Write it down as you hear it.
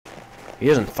He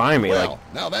doesn't find me. Well,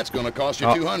 like, now that's gonna cost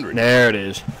you 200. There it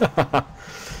is.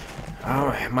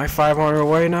 Oh, am I 500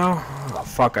 away now? Oh,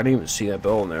 fuck, I didn't even see that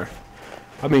bill in there.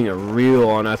 I'm being a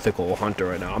real unethical hunter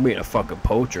right now. I'm being a fucking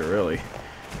poacher, really.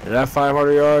 Is that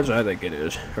 500 yards? I think it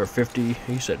is. Or 50.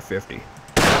 He said 50. You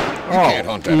can't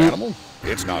hunt that animal.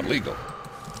 It's not legal.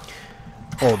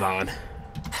 Hold on.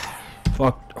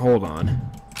 Fuck, hold on.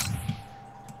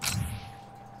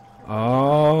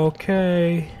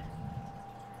 Okay.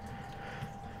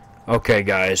 Okay,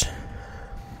 guys.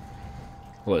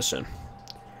 Listen.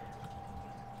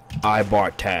 I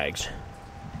bought tags.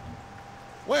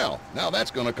 Well, now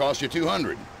that's gonna cost you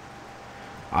 200.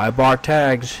 I bought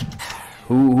tags.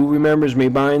 Who remembers me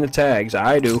buying the tags?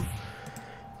 I do.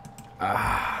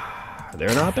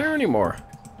 They're not there anymore.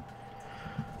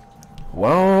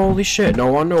 Well, holy shit. No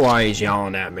wonder why he's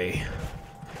yelling at me.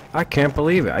 I can't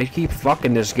believe it. I keep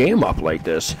fucking this game up like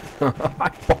this.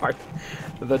 I bought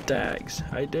the tags.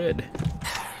 I did.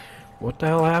 What the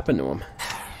hell happened to him?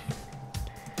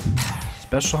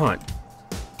 Special hunt.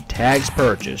 Tags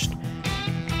purchased.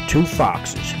 2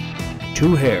 foxes.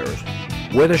 2 hares.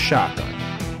 With a shotgun.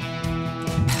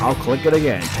 I'll click it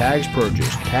again. Tags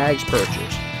purchased. Tags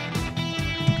purchased.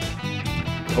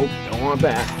 Oh, don't want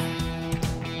that.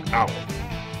 Ow.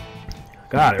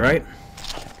 Got it, right?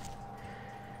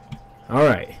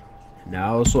 Alright.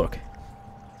 Now let's look.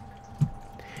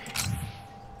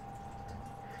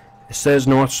 It says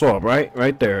North Slope, right?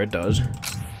 Right there, it does.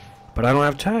 But I don't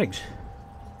have tags.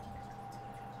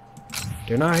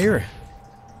 They're not here.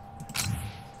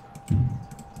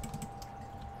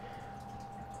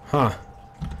 Huh.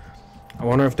 I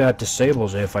wonder if that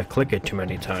disables it if I click it too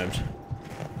many times.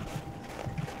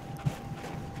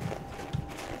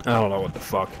 I don't know what the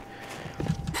fuck.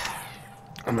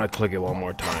 I'm gonna click it one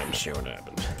more time, see what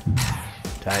happens.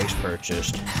 Tags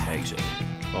purchased, exit.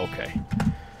 Okay.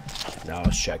 Now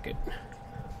let's check it.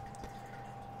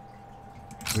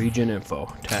 Region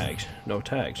info, tags, no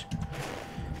tags.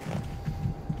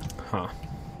 Huh.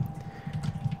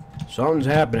 Something's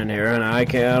happening here, and I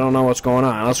don't know what's going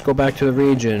on. Let's go back to the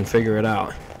region and figure it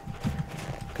out.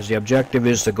 Because the objective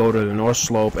is to go to the North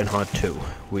Slope and hunt 2.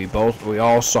 We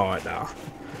all saw it now.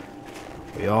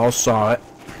 We all saw it.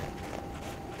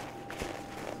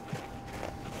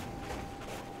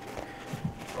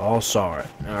 All saw it.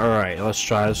 Alright, let's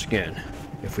try this again.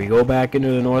 If we go back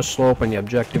into the North Slope and the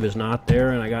objective is not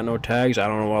there and I got no tags, I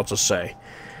don't know what else to say.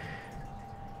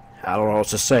 I don't know what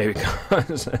to say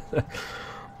because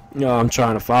you know, I'm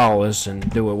trying to follow this and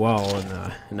do it well,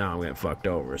 and now I'm getting fucked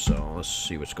over, so let's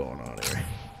see what's going on here.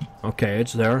 Okay,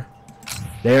 it's there.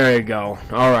 There you go.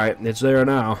 Alright, it's there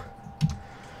now.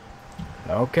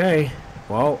 Okay,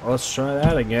 well, let's try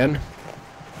that again.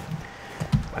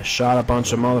 I shot a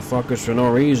bunch of motherfuckers for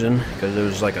no reason, because it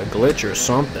was like a glitch or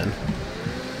something.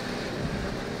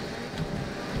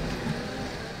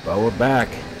 But we're back.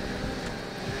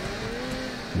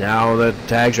 Now the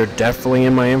tags are definitely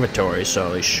in my inventory,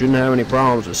 so they shouldn't have any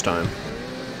problems this time.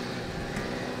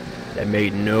 That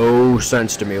made no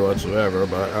sense to me whatsoever,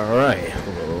 but alright.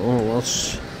 Well,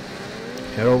 let's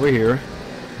head over here.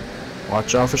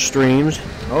 Watch out for streams.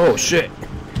 Oh shit!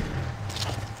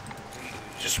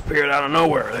 Just appeared out of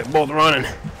nowhere. They're both running.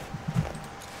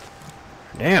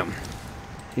 Damn.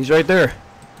 He's right there.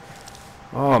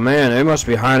 Oh man, they must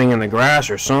be hiding in the grass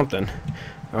or something.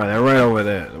 Alright, they're right over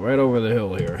there. They're right over the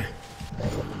hill here.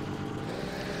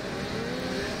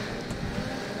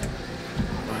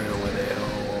 Right over the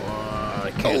hill.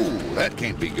 I can't. Oh, that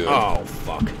can't be good. Oh,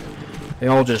 fuck. They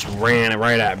all just ran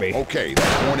right at me. Okay,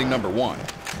 that's warning number 1.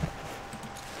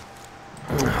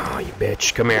 Oh, you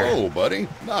bitch. Come here. Whoa, buddy.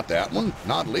 Not that one.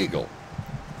 Not legal.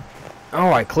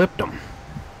 Oh, I clipped them.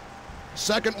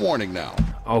 Second warning now.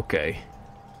 Okay.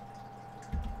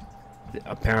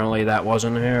 Apparently that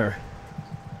wasn't here.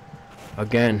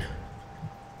 Again.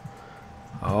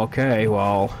 Okay,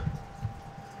 well.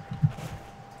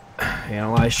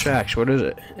 Analyze tracks. What is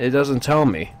it? It doesn't tell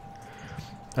me.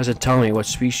 It doesn't tell me what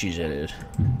species it is.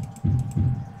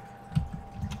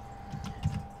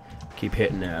 Keep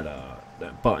hitting that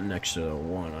that button next to the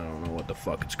one. I don't know what the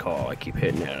fuck it's called. I keep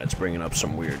hitting it. It's bringing up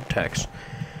some weird text.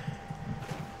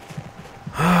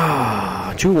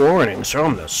 2 warnings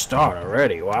from the start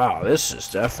already. Wow, this is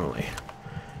definitely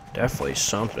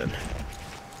something.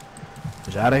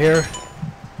 Is out of here?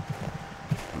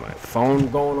 My phone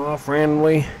going off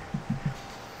randomly.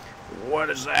 What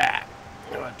is that?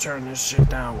 I'm gonna turn this shit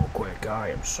down real quick. I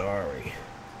am sorry.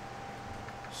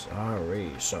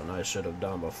 Sorry. Something I should have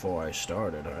done before I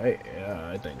started, right? Yeah,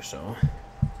 I think so.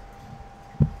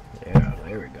 Yeah,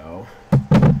 there we go.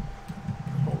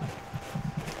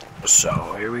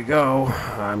 So, here we go.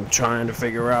 I'm trying to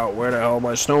figure out where the hell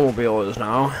my snowmobile is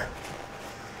now.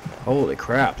 Holy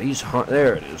crap,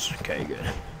 there it is. Okay, good.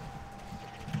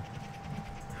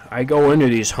 I go into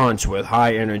these hunts with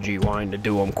high energy, wanting to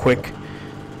do them quick,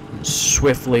 and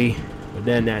swiftly, but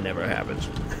then that never happens.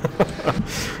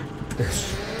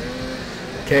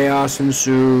 Chaos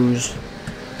ensues.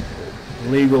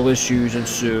 Legal issues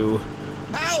ensue.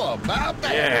 How about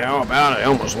that? Yeah, how about it? I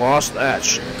almost lost that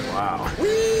shit. Wow.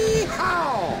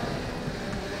 Wee-haw!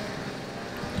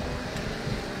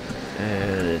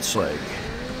 And it's like,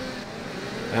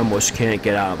 I almost can't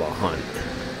get out of a hunt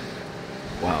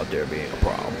without there being a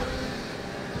problem.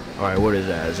 Alright, what is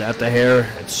that? Is that the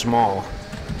hare? It's small.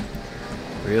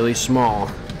 Really small.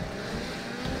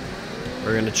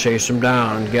 We're gonna chase him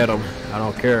down and get him. I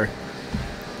don't care.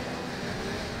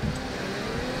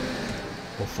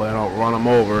 Hopefully I don't run him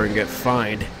over and get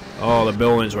fined. Oh, the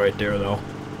building's right there though.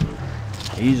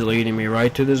 He's leading me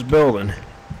right to this building.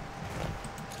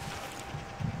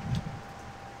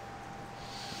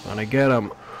 Gonna get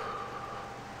him.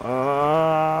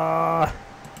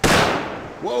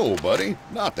 Whoa, buddy.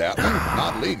 Not that one.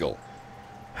 Not legal.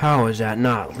 How is that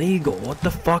not legal? What the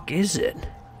fuck is it?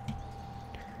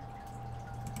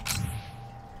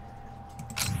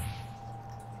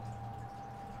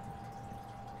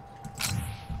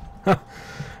 Huh.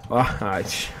 Well,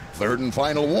 Third and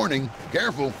final warning.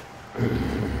 Careful.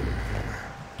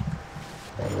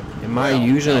 Am I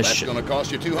using a that's gonna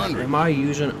cost you $200. Am I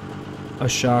using a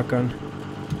shotgun?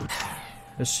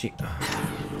 Let's see.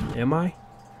 Am I?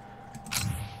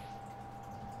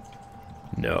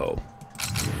 No.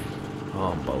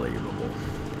 Unbelievable.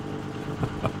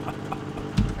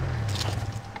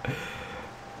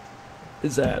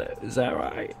 Is that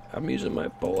right? I'm using my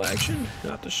bolt action,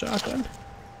 not the shotgun.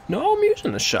 No, I'm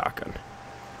using the shotgun.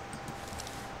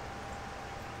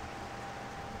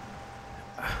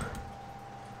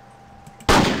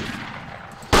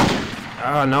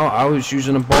 Oh no, I was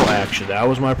using a bolt action. That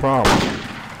was my problem.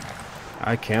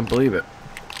 I can't believe it.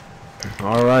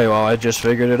 Alright, well, I just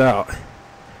figured it out.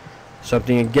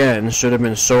 Something again should have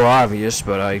been so obvious,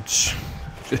 but I...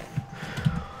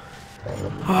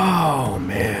 Oh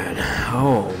man.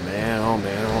 Oh man, oh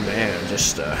man, oh man.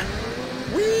 Just,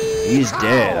 he's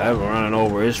dead. I'm running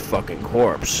over his fucking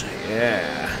corpse.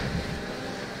 Yeah.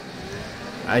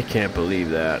 I can't believe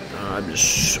that. I'm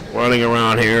just running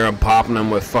around here. I'm popping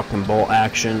them with fucking bolt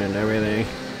action and everything.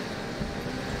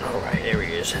 Alright, there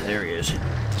he is. There he is.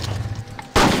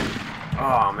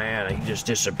 Oh man, he just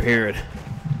disappeared.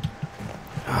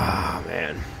 Ah,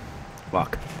 man.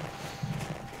 Fuck.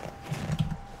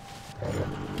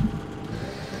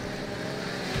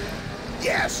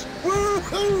 Yes!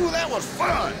 Woohoo! That was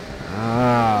fun!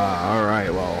 Ah,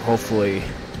 alright, well, hopefully...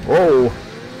 Whoa!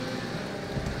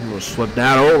 Almost slipped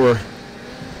that over.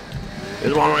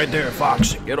 There's one right there,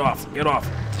 Fox. Get off, get off.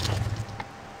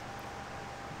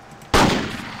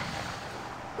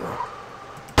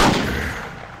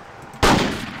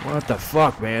 What the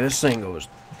fuck, man? This thing goes...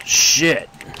 Shit.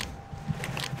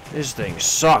 This thing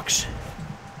sucks.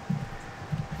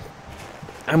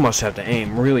 I must have to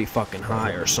aim really fucking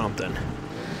high or something.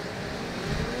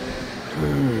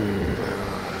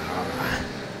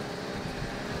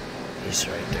 He's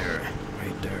right there.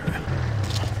 Right there.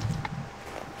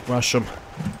 Rush him.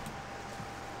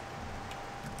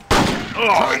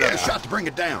 Oh, yeah. A shot to bring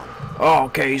it down. Oh,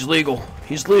 okay, he's legal.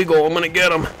 He's legal. I'm gonna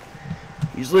get him.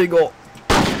 He's legal.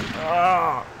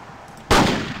 Ah.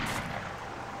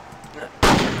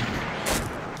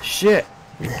 Shit.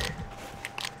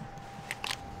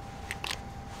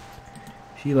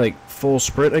 He like full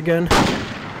sprint again?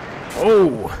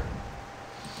 Oh.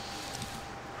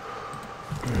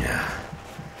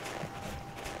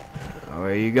 Oh,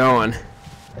 where you going?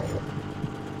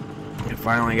 I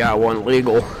finally got one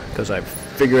legal because I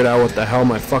figured out what the hell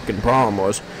my fucking problem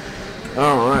was.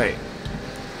 Alright.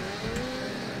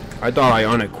 I thought I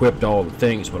unequipped all the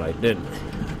things, but I didn't.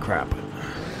 Crap.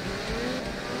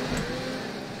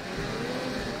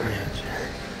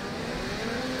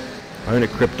 I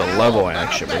unequipped the level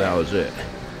action, but that was it.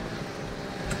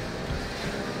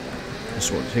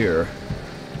 This one's here.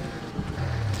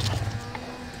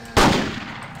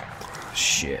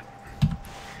 Shit.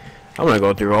 I'm gonna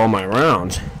go through all my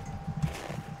rounds.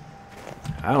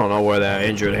 I don't know where that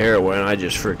injured hare went. I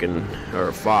just freaking...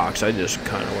 Or fox. I just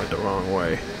kind of went the wrong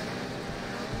way.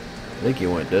 I think he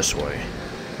went this way.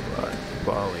 But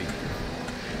probably...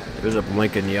 There's a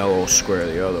blinking yellow square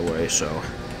the other way, so...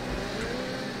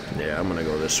 Yeah, I'm gonna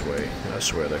go this way.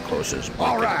 That's where the closest...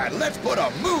 Alright, let's put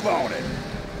a move on it!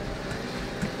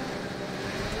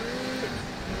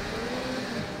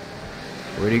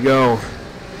 Where'd he go?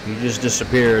 He just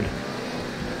disappeared.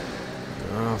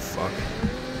 Oh, fuck.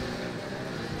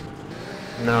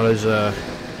 Now there's an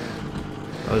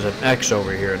X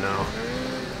over here now.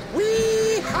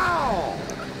 Wee-haw!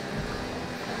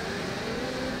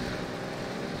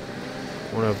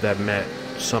 Wonder if that meant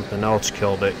something else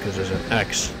killed it, because there's an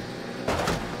X.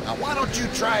 Now why don't you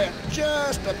try it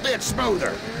just a bit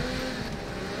smoother?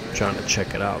 I'm trying to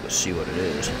check it out to see what it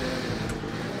is.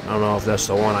 I don't know if that's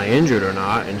the one I injured or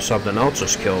not, and something else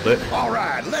has killed it. All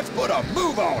right, let's put a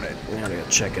move on it. I gotta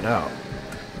check it out.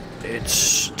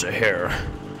 It's a hair.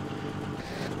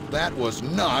 That was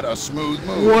not a smooth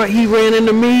move. What? He ran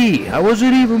into me. I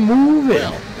wasn't even moving.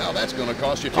 Well, now that's gonna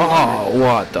cost you $200. Oh,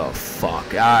 what the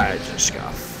fuck? I just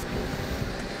got...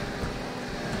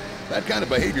 That kind of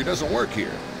behavior doesn't work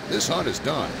here. This hunt is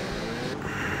done.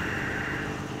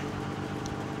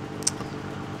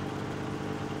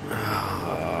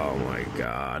 Oh my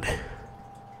god.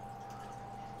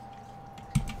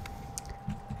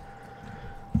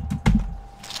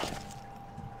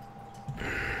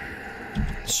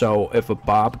 So if a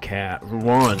bobcat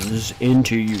runs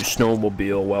into you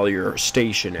snowmobile while you're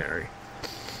stationary,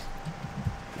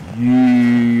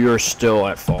 you're still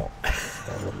at fault.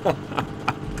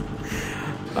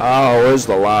 Oh, where's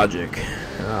the logic?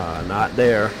 Not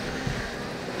there.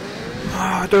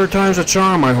 Third time's a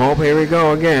charm, I hope. Here we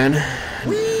go again.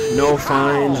 No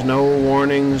fines, no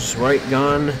warnings, right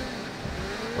gun.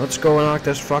 Let's go knock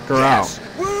this fucker out.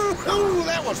 Woo-hoo,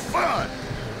 that was fun.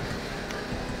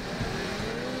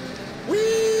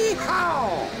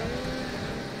 Wee-haw!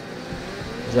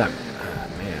 Is that...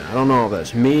 man, I don't know if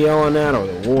that's me yelling that or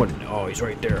the warden. Oh, he's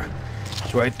right there.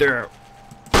 He's right there.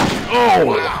 Oh,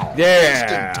 wow.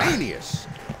 yeah. Instantaneous.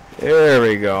 There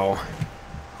we go.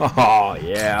 Oh,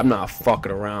 yeah, I'm not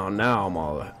fucking around now,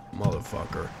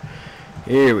 motherfucker.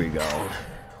 Here we go.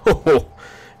 Oh,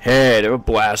 hey, they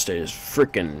blasted his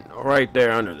freaking right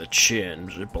there under the chin.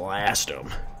 Just blast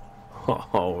him.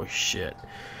 Oh, shit.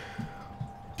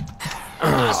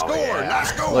 Nice score, yeah. nice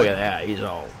score. Look at that, he's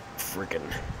all freaking...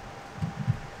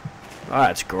 Oh,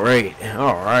 that's great.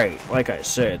 Alright, like I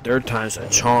said, third time's a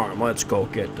charm. Let's go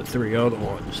get the 3 other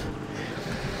ones.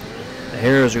 The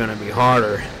hares are going to be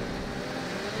harder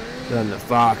than the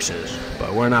foxes,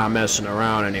 but we're not messing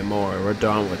around anymore. We're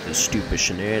done with this stupid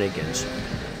shenanigans.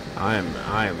 I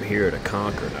am here to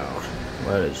conquer now.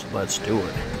 Let's do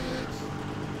it.